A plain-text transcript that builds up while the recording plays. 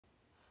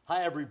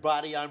Hi,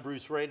 everybody. I'm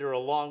Bruce Rader,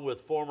 along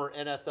with former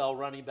NFL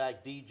running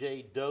back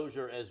DJ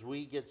Dozier, as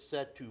we get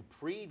set to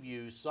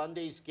preview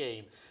Sunday's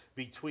game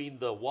between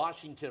the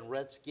Washington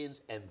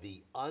Redskins and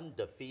the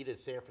undefeated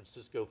San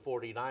Francisco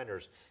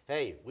 49ers.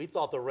 Hey, we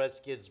thought the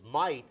Redskins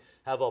might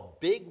have a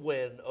big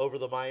win over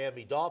the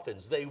Miami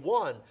Dolphins. They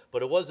won,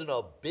 but it wasn't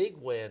a big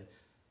win.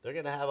 They're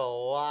going to have a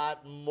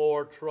lot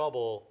more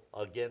trouble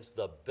against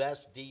the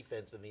best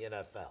defense in the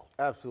NFL.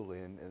 Absolutely,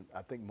 and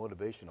I think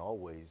motivation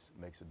always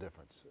makes a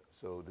difference.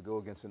 So to go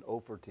against an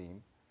 0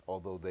 team,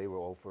 although they were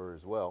 0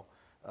 as well,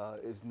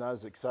 is not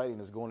as exciting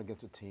as going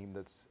against a team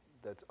that's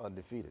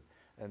undefeated.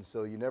 And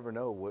so you never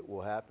know what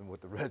will happen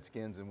with the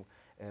Redskins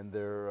and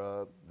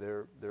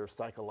their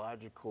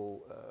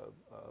psychological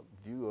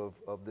view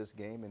of this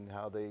game and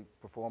how they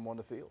perform on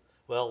the field.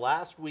 Well,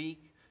 last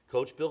week,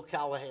 Coach Bill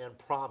Callahan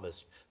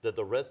promised that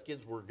the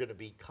Redskins were going to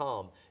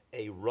become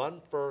a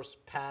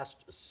run-first,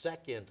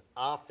 pass-second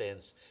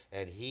offense,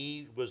 and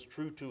he was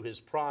true to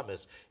his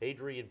promise.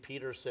 Adrian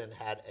Peterson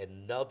had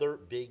another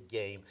big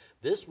game.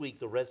 This week,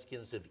 the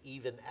Redskins have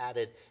even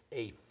added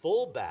a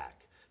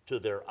fullback to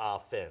their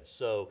offense.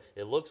 So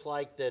it looks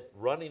like that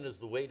running is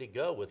the way to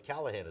go with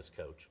Callahan as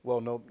coach. Well,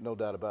 no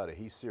doubt about it.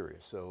 He's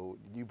serious. So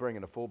you bring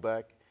in a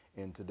fullback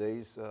in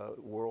today's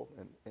world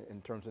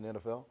in terms of the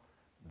NFL,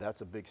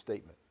 that's a big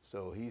statement.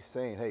 So he's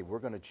saying, hey, we're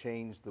going to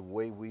change the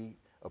way we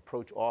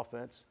approach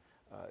offense.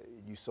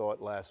 You saw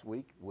it last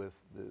week with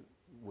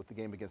the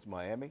game against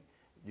Miami.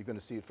 You're going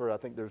to see it further. I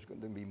think there's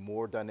going to be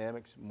more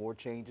dynamics, more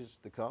changes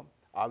to come.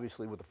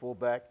 Obviously, with the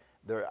fullback,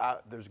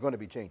 there's going to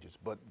be changes.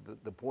 But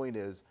the point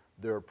is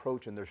their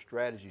approach and their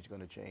strategy is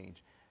going to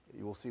change.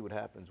 You will see what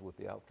happens with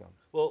the outcomes.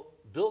 Well,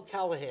 Bill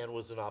Callahan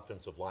was an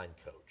offensive line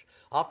coach.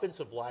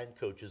 Offensive line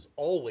coaches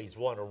always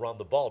want to run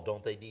the ball,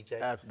 don't they, DJ?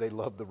 Absolutely, they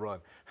love the run.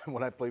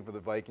 When I played for the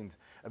Vikings,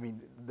 I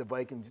mean, the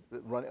Vikings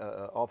run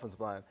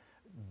offensive line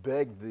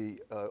begged the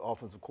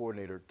offensive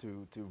coordinator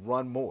to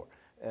run more.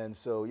 And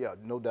so, yeah,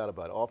 no doubt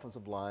about it.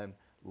 Offensive line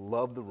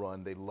love the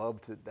run. They love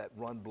that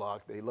run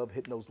block. They love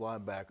hitting those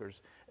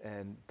linebackers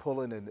and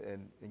pulling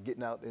and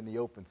getting out in the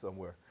open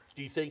somewhere.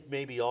 Do you think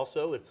maybe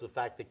also it's the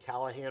fact that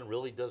Callahan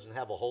really doesn't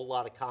have a whole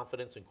lot of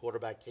confidence in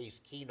quarterback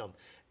Case Keenum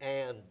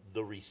and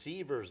the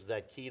receivers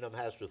that Keenum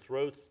has to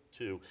throw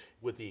to,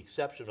 with the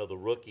exception of the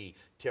rookie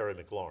Terry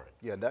McLaurin?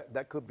 Yeah,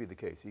 that could be the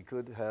case. He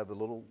could have a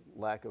little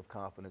lack of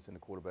confidence in the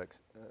quarterbacks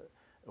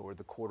or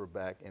the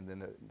quarterback and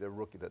then the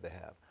rookie that they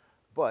have.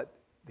 But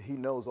he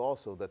knows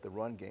also that the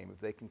run game, if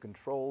they can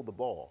control the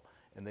ball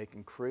and they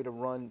can create a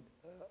running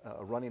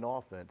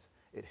offense,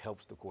 it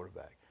helps the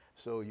quarterback.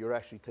 So you're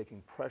actually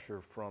taking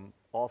pressure from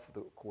off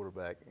the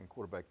quarterback in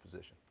quarterback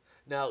position.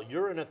 Now,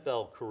 your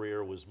NFL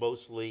career was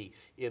mostly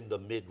in the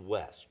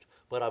Midwest,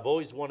 but I've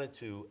always wanted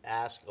to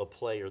ask a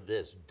player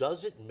this.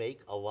 Does it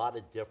make a lot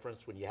of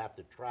difference when you have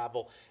to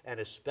travel, and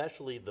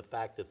especially the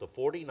fact that the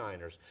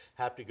 49ers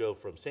have to go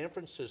from San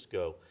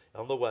Francisco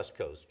on the West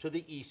Coast to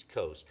the East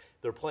Coast?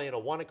 They're playing a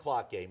 1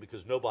 o'clock game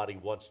because nobody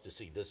wants to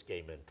see this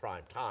game in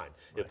prime time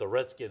if the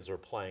Redskins are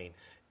playing.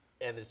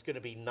 And it's going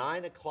to be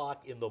 9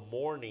 o'clock in the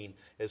morning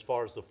as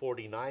far as the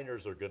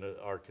 49ers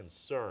are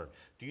concerned.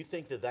 Do you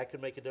think that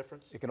could make a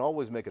difference? It can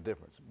always make a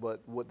difference, but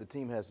what the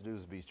team has to do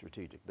is be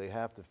strategic. They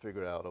have to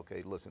figure out,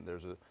 okay, listen,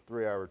 there's a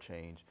 3-hour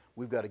change.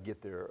 We've got to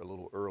get there a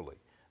little early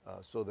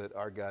so that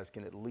our guys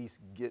can at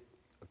least get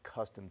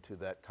accustomed to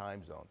that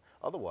time zone.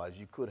 Otherwise,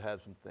 you could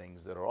have some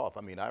things that are off.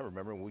 I mean, I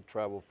remember when we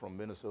traveled from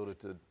Minnesota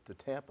to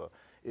Tampa,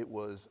 it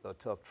was a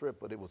tough trip,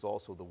 but it was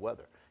also the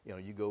weather. You know,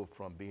 you go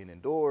from being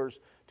indoors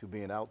to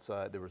being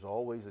outside, there was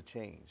always a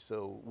change.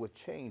 So with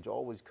change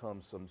always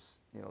comes some,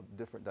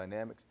 different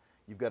dynamics.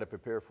 You've got to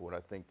prepare for it.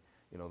 I think,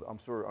 I'm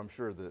sure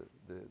the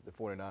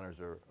 49ers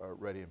are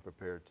ready and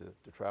prepared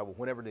to travel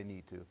whenever they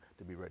need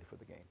to be ready for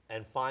the game.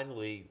 And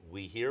finally,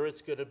 we hear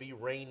it's going to be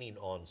raining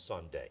on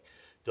Sunday.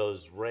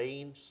 Does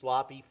rain,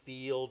 sloppy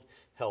field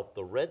help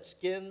the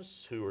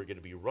Redskins, who are going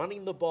to be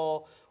running the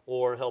ball,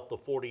 or help the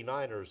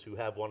 49ers, who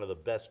have one of the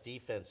best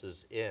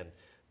defenses in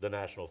the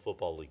National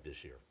Football League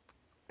this year?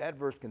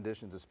 Adverse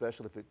conditions,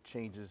 especially if it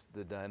changes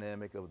the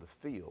dynamic of the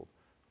field,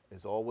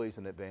 is always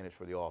an advantage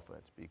for the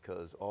offense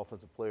because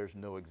offensive players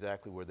know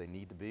exactly where they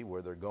need to be,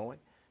 where they're going.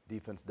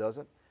 Defense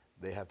doesn't.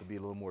 They have to be a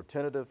little more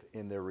tentative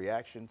in their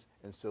reactions,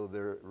 and so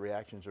their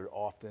reactions are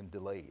often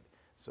delayed.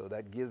 So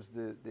that gives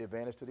the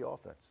advantage to the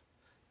offense.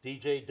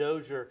 DJ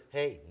Dozier,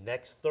 hey,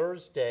 next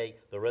Thursday,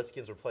 the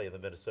Redskins are playing the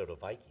Minnesota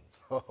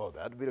Vikings. Oh,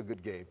 that'd be a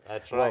good game.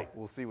 That's right.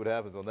 We'll see what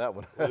happens on that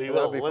one. We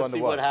will. Let's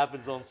see what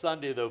happens on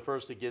Sunday, though,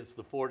 first against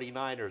the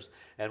 49ers.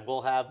 And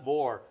we'll have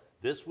more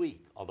this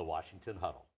week on the Washington Huddle.